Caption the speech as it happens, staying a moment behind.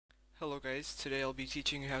Hello guys, today I'll be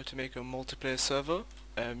teaching you how to make a multiplayer server.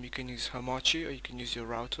 You can use Hamachi or you can use your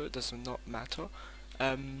router, it does not matter.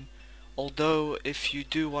 Although if you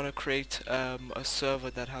do want to create a server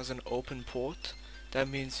that has an open port, that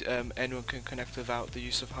means anyone can connect without the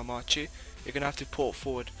use of Hamachi, you're going to have to port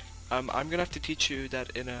forward. I'm going to have to teach you that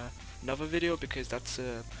in another video because that's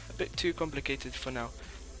a bit too complicated for now.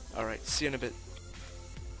 Alright, see you in a bit.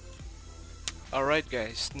 Alright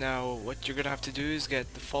guys, now what you're gonna have to do is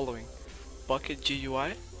get the following: bukkit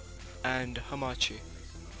GUI and Hamachi.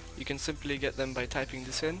 You can simply get them by typing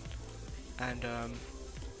this in and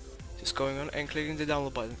just going on and clicking the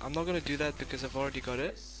download button. I'm not gonna do that because I've already got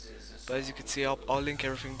it, but as you can see I'll link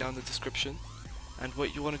everything down the description. And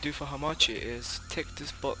what you want to do for Hamachi is tick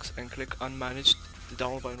this box and click unmanaged, the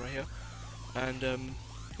download button right here, and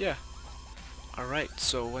yeah. Alright,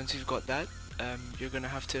 so once you've got that, you're gonna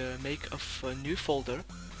have to make a new folder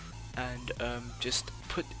and just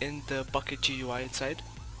put in the bukkit GUI inside.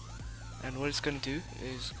 And what it's gonna do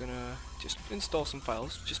is gonna just install some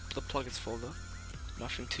files, just the plugins folder,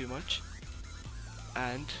 nothing too much.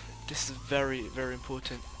 And this is very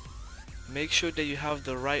important. Make sure that you have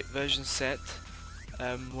the right version set.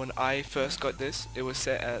 When I first got this, it was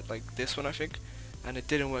set at like this one I think, and it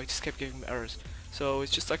didn't work, just kept giving me errors. So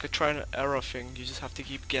it's just like a try and error thing, you just have to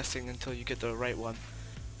keep guessing until you get the right one.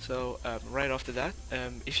 So right after that,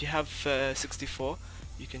 if you have 64,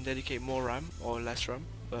 you can dedicate more RAM or less RAM,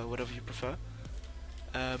 whatever you prefer.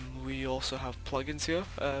 We also have plugins here,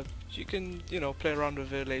 you can play around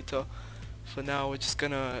with it later. For now we're just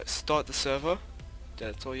gonna start the server,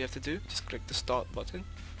 that's all you have to do, just click the start button.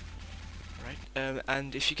 Right.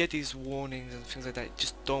 And if you get these warnings and things like that,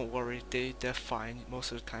 just don't worry, they're fine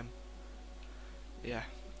most of the time. Yeah,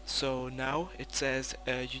 so now it says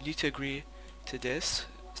you need to agree to this,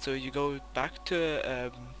 so you go back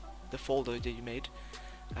to the folder that you made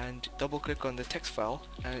and double click on the text file,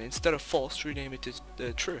 and instead of false rename it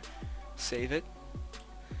to true. Save it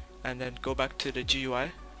and then go back to the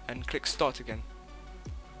GUI and click start again.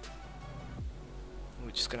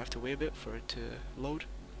 We're just gonna have to wait a bit for it to load.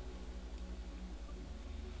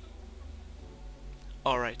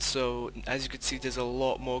 Alright, so as you can see there's a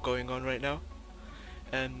lot more going on right now.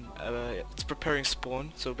 And it's preparing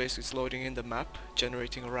spawn, so basically it's loading in the map,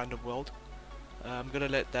 generating a random world. I'm gonna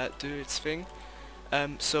let that do its thing.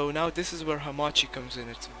 So now this is where Hamachi comes in,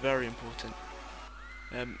 it's very important.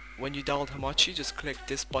 When you download Hamachi, just click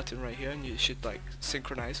this button right here and you should like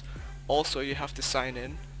synchronize. Also you have to sign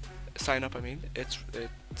up I mean,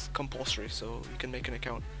 it's compulsory, so you can make an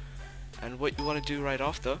account. And what you want to do right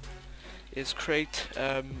after is create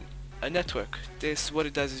a network. This, what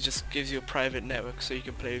it does is just gives you a private network so you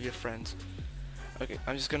can play with your friends. Okay,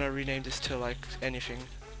 I'm just gonna rename this to like anything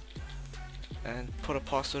and put a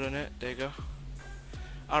password on it. There you go.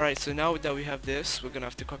 Alright, so now that we have this, we're gonna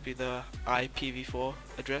have to copy the IPv4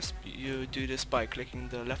 address. You do this by clicking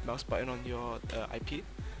the left mouse button on your IP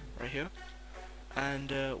right here.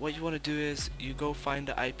 And what you want to do is you go find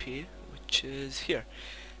the IP, which is here,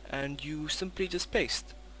 and you simply just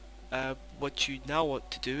paste. What you now want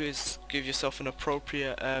to do is give yourself an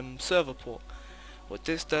appropriate server port. What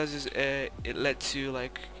this does is it lets you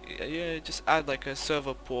like just add like a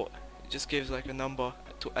server port. It just gives like a number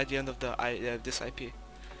at the end of the this IP.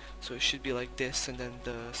 So it should be like this and then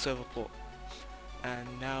the server port. And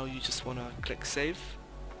now you just want to click save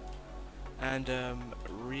and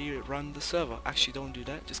rerun the server. Actually don't do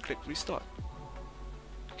that, just click restart.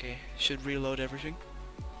 Okay, should reload everything.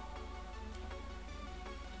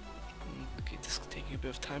 This is taking a bit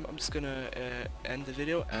of time. I'm just gonna end the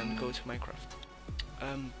video and go to Minecraft.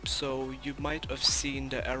 So you might have seen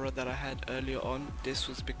the error that I had earlier on. This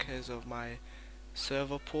was because of my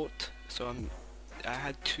server port. So I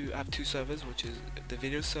have two servers, which is the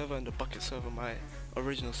video server and the bukkit server, my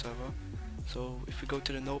original server. So if we go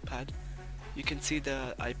to the notepad, you can see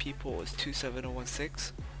the IP port is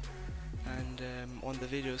 27016, and on the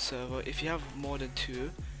video server, if you have more than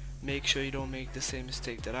two, make sure you don't make the same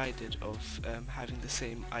mistake that I did of having the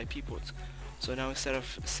same IP ports. So now instead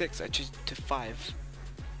of 6 I changed it to 5.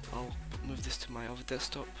 I'll move this to my other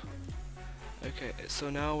desktop. Okay,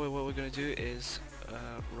 so now what we're gonna do is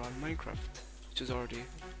run Minecraft, which is already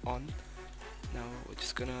on. Now we're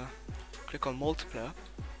just gonna click on multiplayer.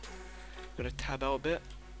 We're gonna tab out a bit.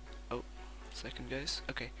 Oh, second guys.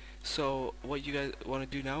 Okay, so what you guys want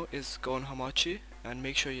to do now is go on Hamachi and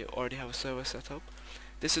make sure you already have a server set up.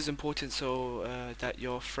 This is important so that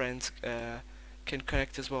your friends can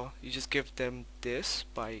connect as well. You just give them this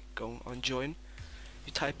by going on join.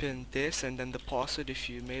 You type in this and then the password if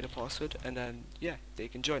you made a password, and then yeah, they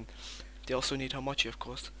can join. They also need Hamachi of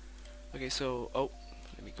course. Okay, so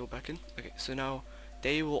let me go back in. Okay, so now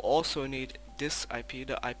they will also need this IP,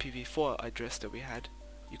 the IPv4 address that we had.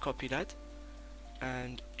 You copy that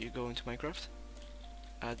and you go into Minecraft,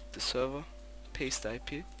 add the server, paste the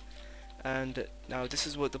IP, and now this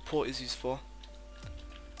is what the port is used for.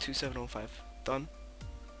 2715. Done.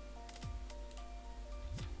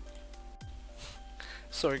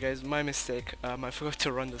 Sorry guys, my mistake. I forgot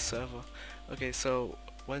to run the server. Okay, so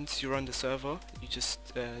once you run the server, you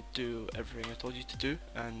just do everything I told you to do,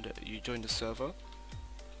 and you join the server,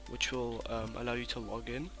 which will allow you to log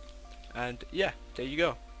in. And yeah, there you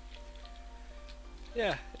go.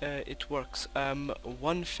 Yeah, it works.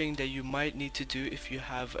 One thing that you might need to do if you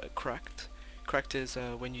have cracked is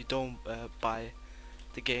when you don't buy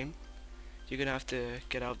the game, you're gonna have to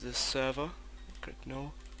get out of the server, click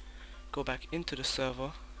no, go back into the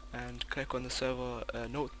server and click on the server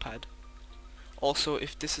notepad. Also,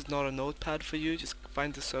 if this is not a notepad for you, just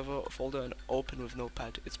find the server folder and open with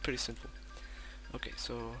notepad. It's pretty simple. Okay,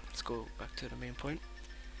 so let's go back to the main point.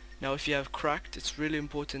 Now if you have cracked, it's really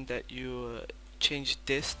important that you change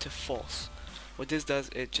this to false. What this does,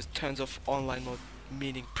 it just turns off online mode,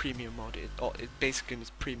 meaning premium mode. It basically means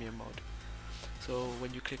premium mode. So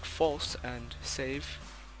when you click false and save,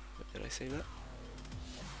 did I save that?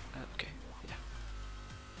 Okay, yeah.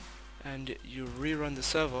 And you rerun the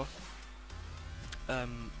server,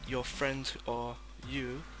 your friend or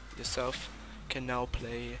you yourself can now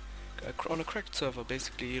play on a cracked server.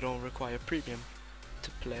 Basically, you don't require premium to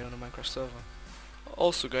play on a Minecraft server.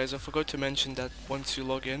 Also guys, I forgot to mention that once you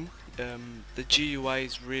log in, the GUI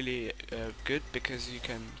is really good because you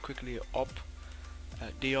can quickly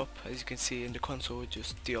de-op, as you can see in the console,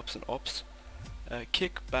 just de-ops and ops.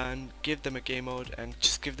 Kick, ban, give them a game mode, and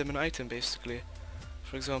just give them an item basically.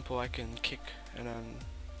 For example, I can kick and then,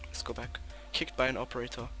 let's go back, kicked by an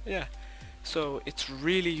operator. Yeah, so it's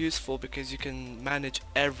really useful because you can manage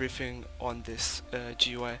everything on this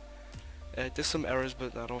GUI. There's some errors,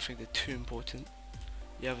 but I don't think they're too important.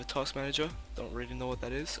 You have a task manager, don't really know what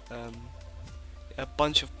that is. A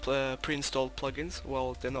bunch of pre-installed plugins.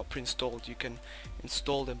 Well, they're not pre-installed, you can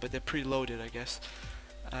install them, but they're pre-loaded, I guess.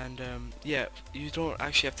 And yeah, you don't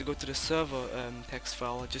actually have to go to the server text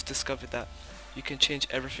file. I just discovered that you can change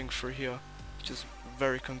everything through here, which is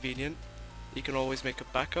very convenient. You can always make a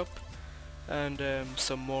backup and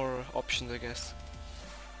some more options, I guess.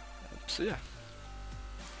 So yeah.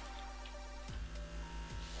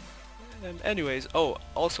 Anyways, oh,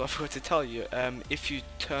 also I forgot to tell you, if you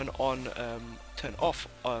turn off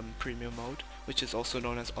premium mode, which is also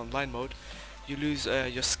known as online mode, you lose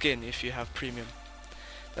your skin if you have premium.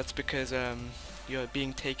 That's because you're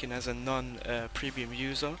being taken as a non-premium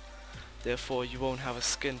user, therefore you won't have a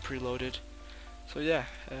skin preloaded. So yeah,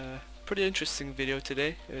 pretty interesting video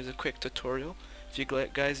today. It was a quick tutorial. If you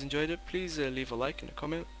guys enjoyed it, please leave a like and a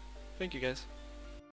comment. Thank you guys.